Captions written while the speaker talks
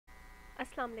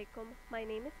Assalamu alaikum. My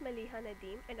name is Maliha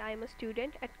Nadeem and I am a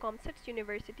student at COMSATS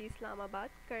University Islamabad,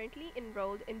 currently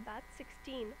enrolled in batch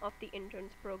 16 of the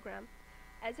Interns program.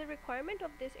 As a requirement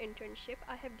of this internship,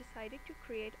 I have decided to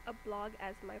create a blog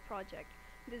as my project.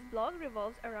 This blog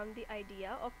revolves around the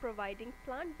idea of providing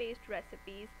plant-based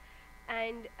recipes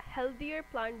and healthier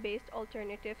plant-based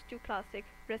alternatives to classic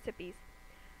recipes.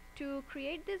 To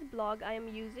create this blog, I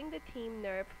am using the theme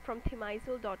Nerve from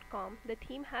themizal.com. The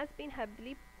theme has been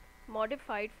heavily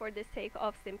modified for the sake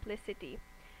of simplicity.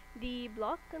 The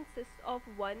blog consists of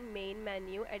one main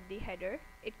menu at the header.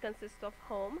 It consists of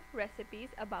home, recipes,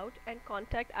 about, and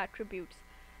contact attributes.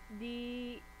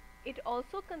 It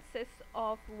also consists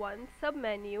of one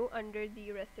sub-menu under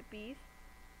the recipes,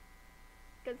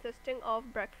 consisting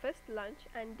of breakfast, lunch,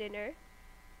 and dinner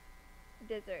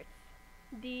desserts.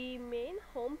 The main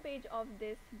homepage of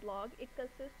this blog, it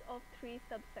consists of three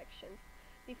subsections.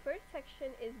 The first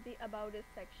section is the About Us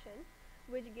section,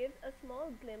 which gives a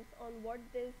small glimpse on what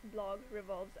this blog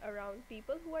revolves around.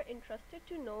 People who are interested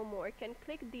to know more can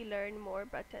click the Learn More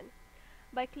button.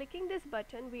 By clicking this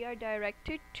button, we are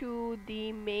directed to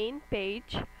the main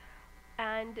page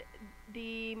and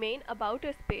the main About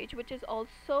Us page, which is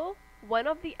also one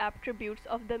of the attributes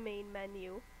of the main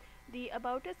menu. The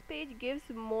About Us page gives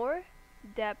more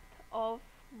depth of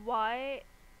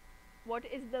what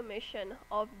is the mission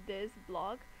of this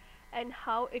blog and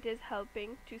how it is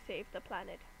helping to save the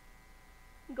planet.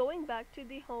 Going back to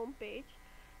the home page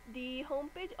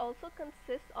also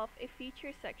consists of a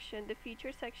feature section. The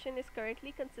feature section is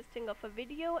currently consisting of a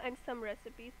video and some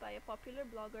recipes by a popular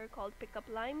blogger called Pickup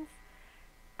Limes.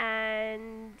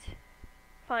 And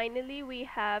finally, we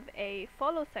have a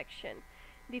follow section.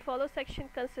 The follow section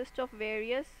consists of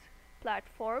various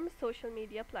platforms, social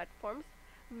media platforms,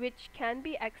 which can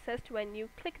be accessed when you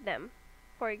click them.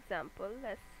 For example,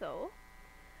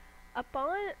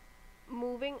 upon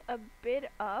moving a bit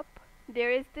up,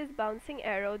 there is this bouncing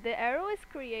arrow. The arrow is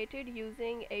created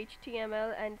using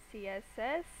HTML and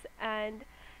CSS and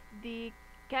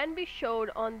can be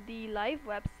showed on the live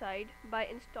website by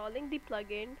installing the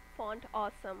plugin Font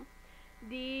Awesome.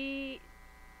 The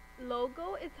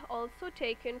logo is also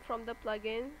taken from the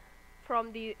plugin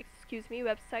from the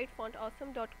website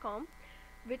fontawesome.com,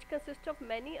 which consists of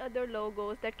many other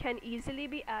logos that can easily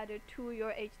be added to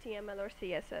your HTML or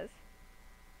CSS.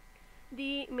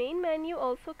 The main menu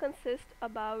also consists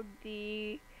of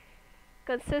the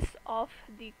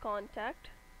contact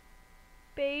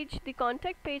page. The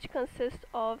contact page consists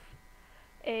of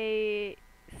a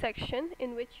section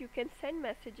in which you can send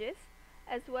messages,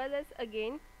 as well as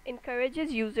again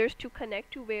encourages users to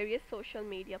connect to various social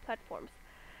media platforms.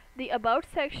 The About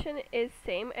section is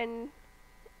same and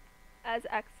as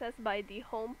accessed by the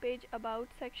home page About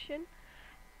section.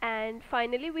 And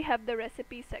finally, we have the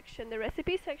recipe section. The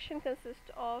recipe section consists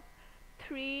of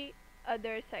three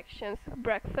other sections: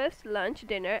 breakfast, lunch,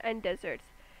 dinner, and desserts.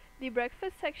 The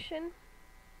breakfast section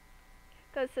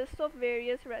consists of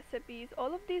various recipes.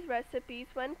 All of these recipes,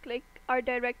 when clicked, are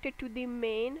directed to the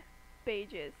main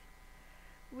pages.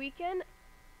 We can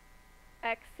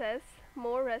access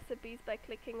more recipes by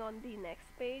clicking on the next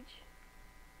page.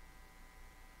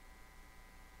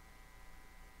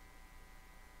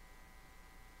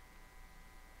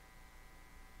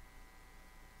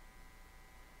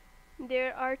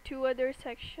 There are two other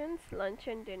sections, lunch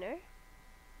and dinner.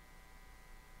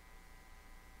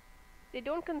 They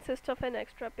don't consist of an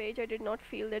extra page. I did not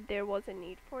feel that there was a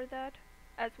need for that,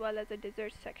 as well as a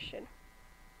dessert section.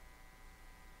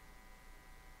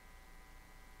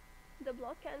 The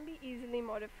blog can be easily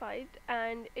modified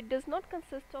and it does not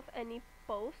consist of any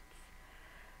posts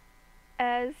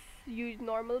as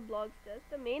normal blogs does.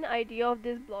 The main idea of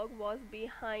this blog was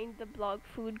behind the blog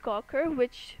Food Gawker,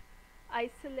 which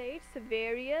isolates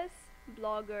various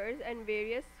bloggers and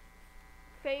various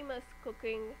famous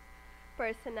cooking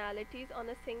personalities on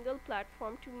a single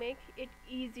platform to make it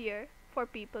easier for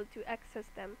people to access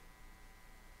them.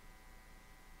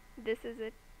 This is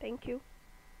it. Thank you.